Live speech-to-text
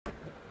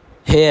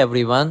Hey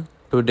everyone,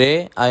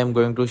 today I am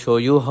going to show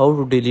you how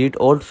to delete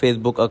old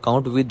Facebook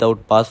account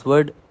without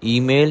password,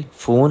 email,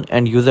 phone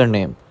and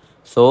username.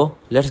 So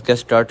let's get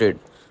started.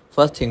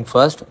 First thing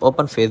first,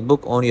 open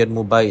Facebook on your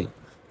mobile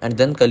and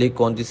then click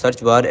on the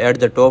search bar at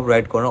the top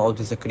right corner of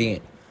the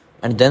screen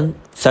and then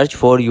search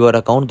for your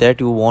account that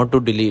you want to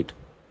delete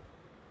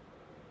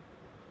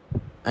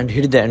and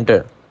hit the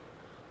enter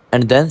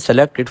and then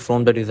select it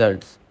from the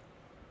results.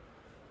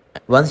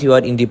 Once you are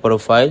in the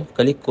profile,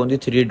 click on the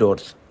three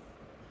dots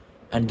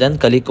and then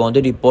click on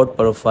the report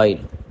profile,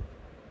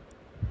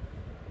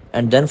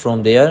 and then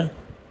from there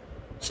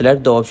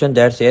select the option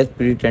that says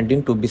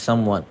pretending to be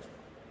someone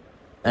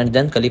and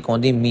then click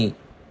on the me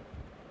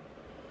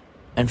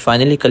and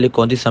finally click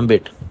on the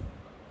submit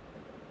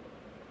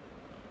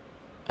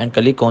and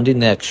click on the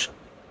next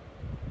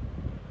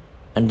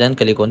and then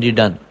click on the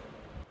done.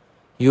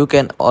 You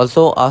can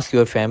also ask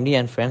your family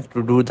and friends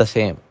to do the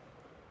same.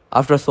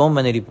 After so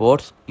many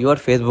reports, your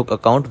Facebook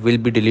account will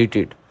be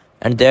deleted.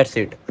 And that's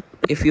it.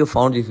 If you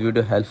found this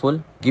video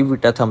helpful, give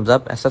it a thumbs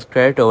up and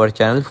subscribe to our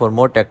channel for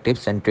more tech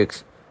tips and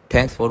tricks.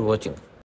 Thanks for watching.